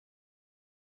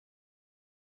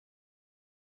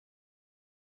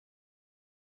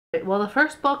Well, the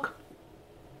first book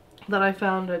that I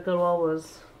found at Goodwill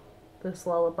was This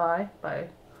Lullaby by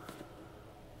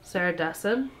Sarah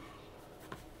Dessen.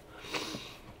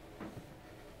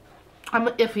 I'm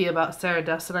iffy about Sarah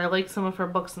Dessen. I like some of her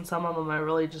books and some of them I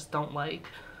really just don't like.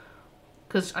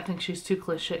 Because I think she's too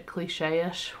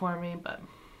cliche-ish for me, but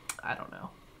I don't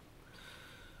know.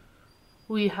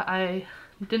 I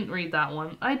didn't read that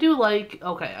one. I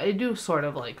do sort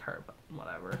of like her, but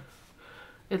whatever.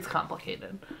 It's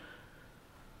complicated.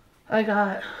 I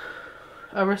got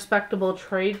A Respectable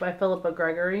Trade by Philippa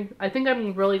Gregory. I think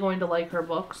I'm really going to like her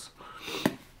books.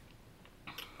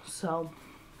 So,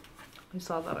 I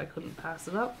saw that I couldn't pass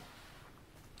it up.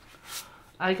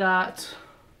 I got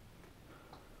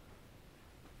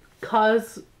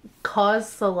Cause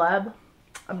Celeb.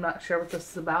 I'm not sure what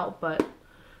this is about, but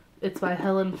it's by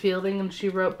Helen Fielding, and she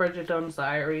wrote Bridget Jones's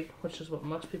Diary, which is what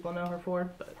most people know her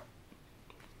for, but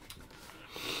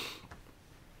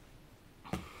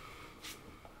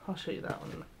I'll show you that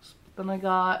one next. Then I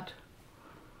got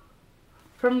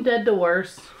From Dead to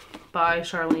Worse by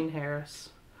Charlene Harris.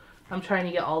 I'm trying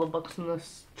to get all the books in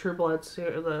this True Blood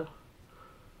series, the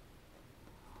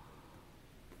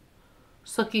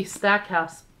Sookie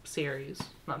Stackhouse series.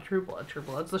 Not True Blood. True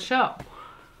Blood's the show.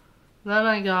 Then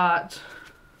I got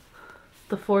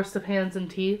The Force of Hands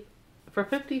and Teeth for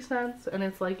 50 cents, and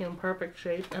it's like in perfect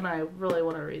shape, and I really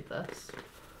want to read this.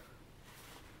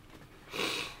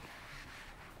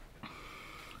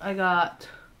 I got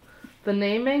The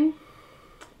Naming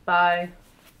by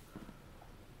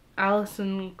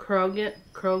Alison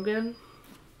Krogan.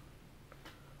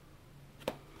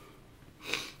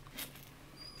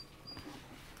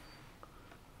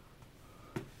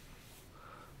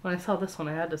 When I saw this one,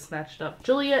 I had to snatch it up.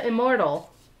 Julia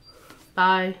Immortal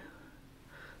by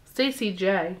Stacey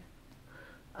J.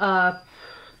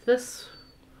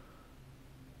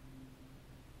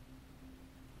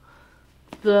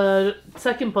 The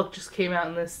second book just came out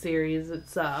in this series.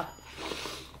 It's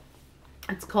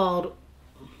called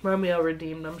Romeo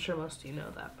Redeemed. I'm sure most of you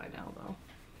know that by now, though.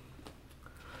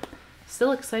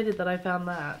 Still excited that I found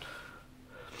that.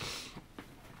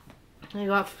 I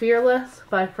got Fearless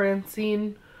by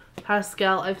Francine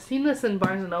Pascal. I've seen this in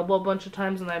Barnes & Noble a bunch of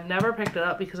times, and I've never picked it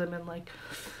up because I've been like,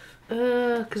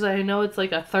 because I know it's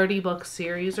like a 30-book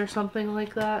series or something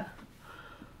like that.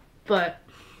 But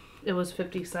it was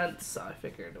 50 cents, so I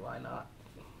figured, why not?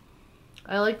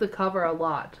 I like the cover a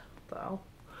lot, though.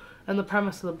 And the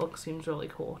premise of the book seems really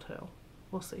cool, too.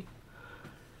 We'll see.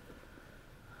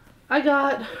 I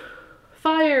got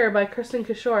Fire by Kristen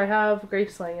Kishore. I have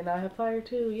Graceling, and I have Fire,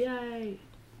 too. Yay!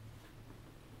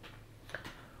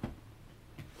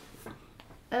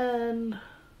 And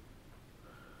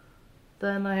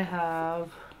then I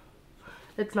have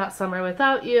It's Not Summer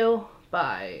Without You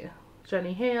by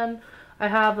Jenny Han. I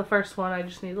have the first one, I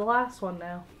just need the last one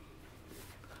now.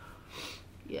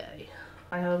 Yay.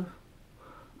 I have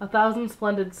A Thousand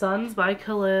Splendid Suns by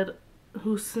Khalid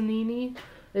Hosseini.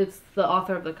 It's the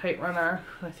author of The Kite Runner.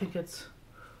 I think it's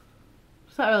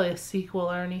not really a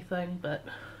sequel or anything, but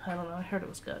I don't know, I heard it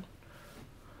was good.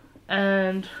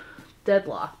 And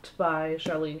Deadlocked by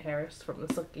Charlene Harris from the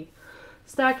Sookie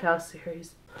Stackhouse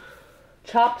series.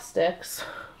 Chopsticks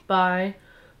by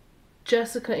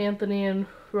Jessica Anthony and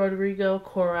Rodrigo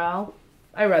Corral.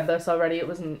 I read this already. It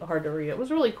wasn't hard to read. It was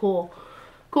really cool.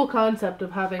 Cool concept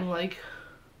of having like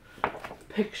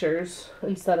pictures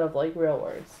instead of like real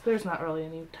words. There's not really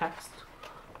any text.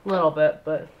 A little bit,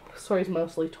 but the story's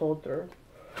mostly told through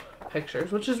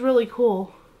pictures, which is really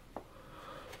cool.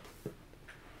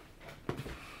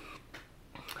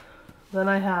 Then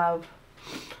I have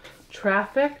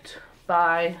Trafficked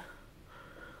by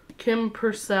Kim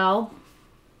Purcell.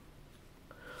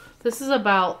 This is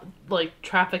about like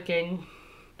trafficking,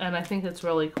 and I think it's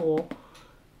really cool.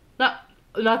 Not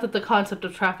that the concept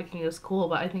of trafficking is cool,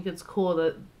 but I think it's cool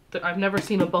that I've never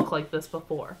seen a book like this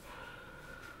before.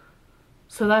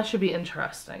 So that should be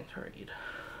interesting to read.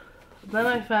 Then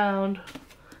I found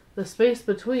The Space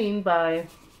Between by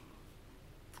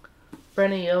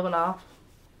Brenna Jovanoff.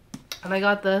 And I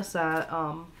got this at,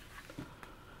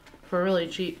 for really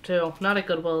cheap too. Not at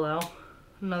Goodwill though.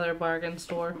 Another bargain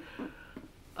store.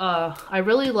 I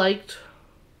really liked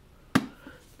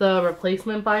The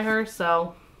Replacement by her,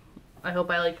 so I hope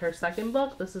I like her second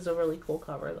book. This is a really cool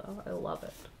cover though. I love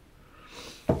it.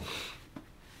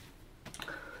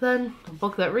 Then, a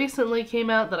book that recently came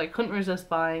out that I couldn't resist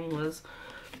buying was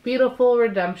Beautiful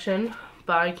Redemption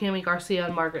by Cami Garcia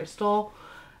and Margaret Stoll.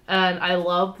 And I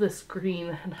love this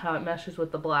green and how it meshes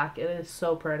with the black. It is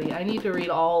so pretty. I need to read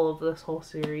all of this whole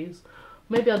series.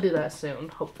 Maybe I'll do that soon,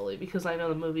 hopefully, because I know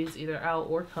the movie's either out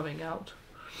or coming out.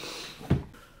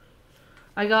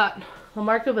 I got The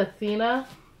Mark of Athena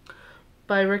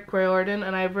by Rick Riordan,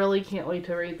 and I really can't wait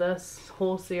to read this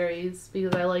whole series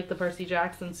because I like the Percy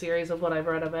Jackson series of what I've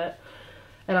read of it.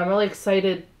 And I'm really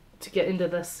excited to get into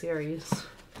this series.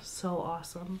 So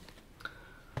awesome.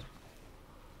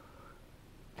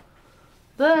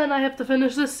 Then I have to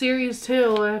finish this series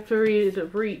too. I have to read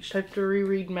Reached. I have to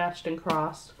reread Matched and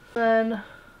Crossed. Then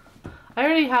I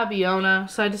already have Iona,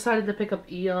 so I decided to pick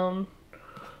up Eon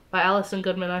by Alison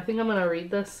Goodman. I think I'm going to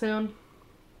read this soon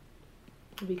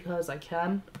because I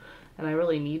can and I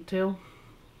really need to.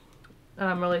 And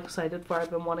I'm really excited for it. I've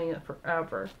been wanting it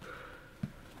forever.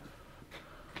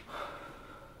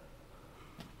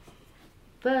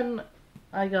 Then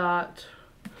I got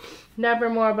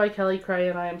Nevermore by Kelly Cray,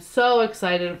 and I am so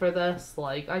excited for this.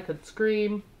 Like, I could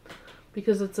scream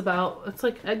because it's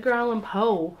like Edgar Allan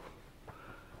Poe.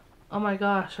 Oh my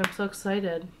gosh, I'm so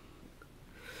excited.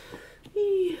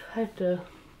 I have to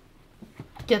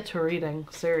get to reading,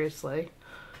 seriously.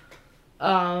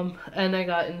 And I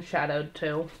got Enshadowed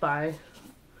too by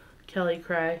Kelly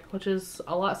Cray, which is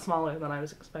a lot smaller than I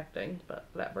was expecting, but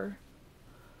whatever.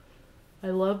 I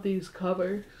love these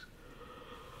covers.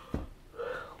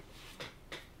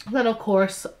 Then, of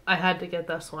course, I had to get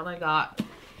this one. I got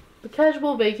The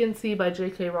Casual Vacancy by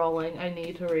J.K. Rowling. I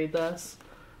need to read this.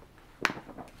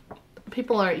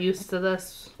 People aren't used to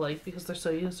this, like, because they're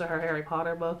so used to her Harry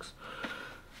Potter books.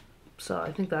 So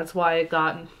I think that's why it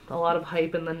got a lot of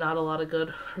hype and then not a lot of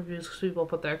good reviews because people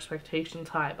put their expectations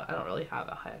high, but I don't really have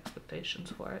high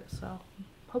expectations for it, so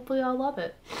hopefully I'll love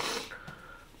it.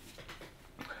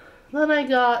 Then I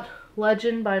got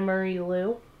Legend by Marie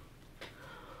Lu.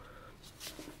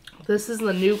 This is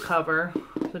the new cover,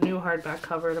 the new hardback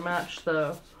cover to match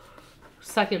the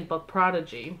second book,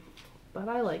 Prodigy. But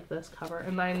I like this cover,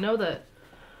 and I know that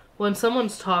when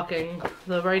someone's talking,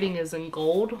 the writing is in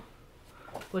gold,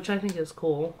 which I think is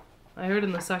cool. I heard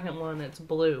in the second one it's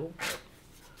blue.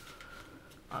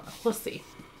 We'll see.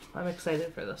 I'm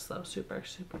excited for this though, super,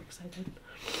 super excited.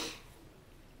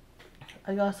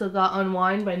 I also got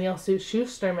Unwind by Neil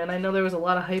Shusterman. I know there was a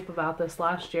lot of hype about this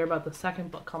last year, about the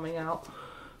second book coming out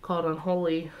called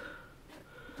Unholy.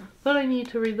 But I need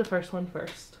to read the first one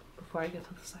first before I get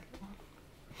to the second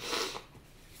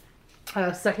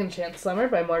one. Second Chance Summer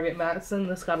by Margaret Matson.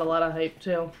 This got a lot of hype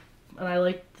too. And I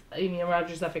liked Amy and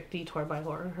Roger's Epic Detour by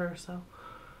her, so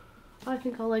I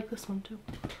think I'll like this one too.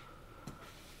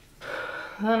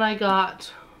 Then I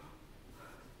got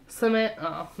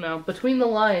Between the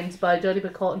Lines by Jodi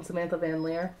Picoult and Samantha Van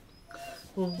Leer.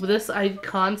 This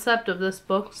concept of this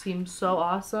book seems so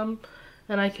awesome,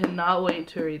 and I cannot wait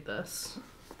to read this.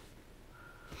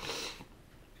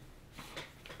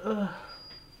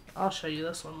 I'll show you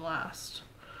this one last.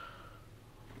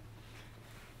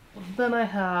 Then I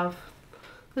have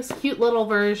this cute little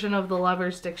version of the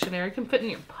Lover's Dictionary. It can fit in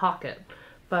your pocket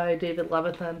by David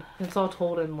Levithan. It's all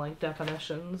told in like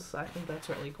definitions. I think that's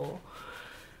really cool.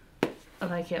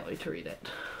 And I can't wait to read it.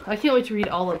 I can't wait to read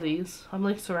all of these. I'm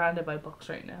like surrounded by books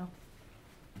right now.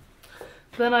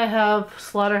 Then I have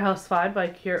Slaughterhouse-Five by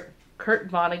Kurt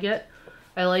Vonnegut.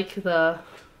 I like the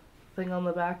thing on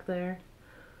the back there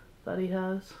that he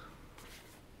has.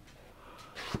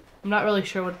 I'm not really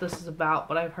sure what this is about,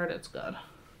 but I've heard it's good.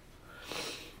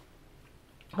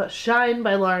 Shine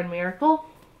by Lauren Miracle.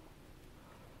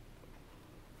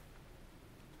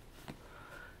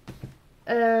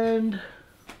 And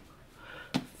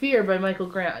Fear by Michael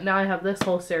Grant. Now I have this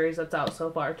whole series that's out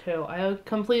so far too. I have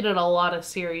completed a lot of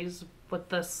series with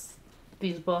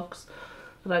these books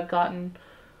that I've gotten,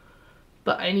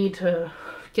 but I need to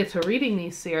get to reading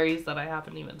these series that I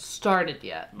haven't even started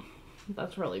yet.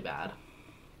 That's really bad.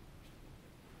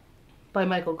 By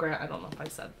Michael Grant. I don't know if I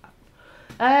said that.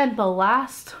 And the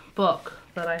last book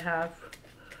that I have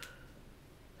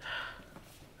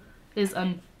is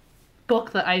a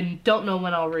book that I don't know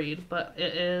when I'll read, but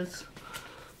it is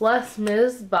Les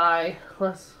Mis by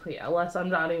I'm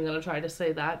not even gonna try to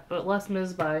say that, but Les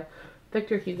Mis by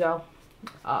Victor Hugo.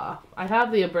 I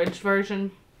have the abridged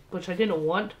version, which I didn't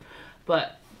want,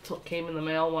 but it's what came in the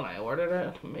mail when I ordered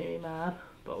it. It made me mad,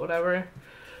 but whatever.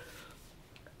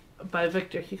 By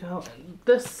Victor Hugo. And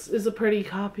this is a pretty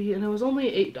copy, and it was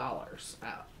only $8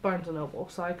 at Barnes & Noble,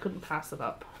 so I couldn't pass it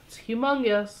up. It's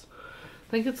humongous. I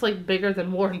think it's like bigger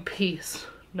than War and Peace.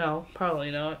 No,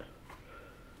 probably not.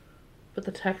 But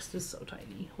the text is so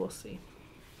tiny. We'll see.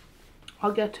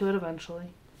 I'll get to it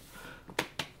eventually.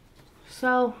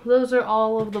 So, those are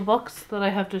all of the books that I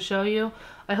have to show you.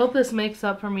 I hope this makes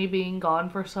up for me being gone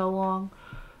for so long.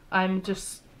 I'm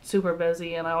just super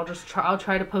busy, and I'll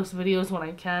try to post videos when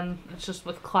I can. It's just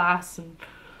with class and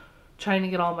trying to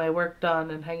get all my work done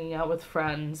and hanging out with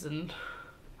friends and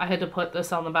I had to put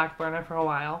this on the back burner for a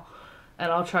while,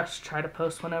 and I'll try to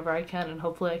post whenever I can, and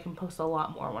hopefully I can post a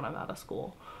lot more when I'm out of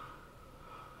school.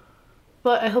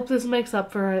 But I hope this makes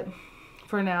up for it,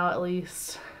 for now at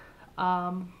least.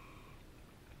 I'll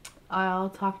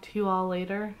talk to you all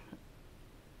later.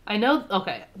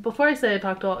 Okay, before I say I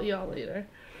talk to y'all later,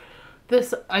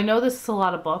 I know this is a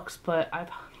lot of books, but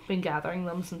I've been gathering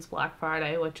them since Black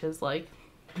Friday, which is like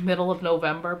middle of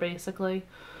November basically.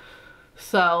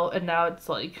 So, and now it's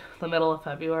like the middle of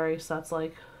February, so that's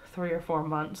like 3 or 4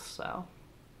 months, so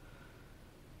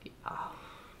yeah.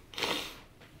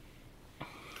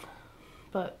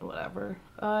 But whatever.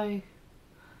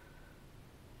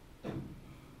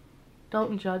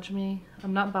 Don't judge me.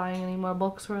 I'm not buying any more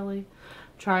books, really.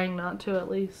 Trying not to, at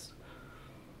least.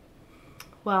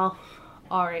 Well,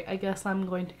 alright, I guess I'm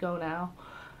going to go now.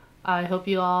 I hope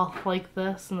you all like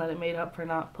this and that it made up for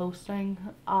not posting.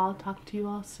 I'll talk to you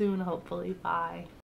all soon, hopefully. Bye.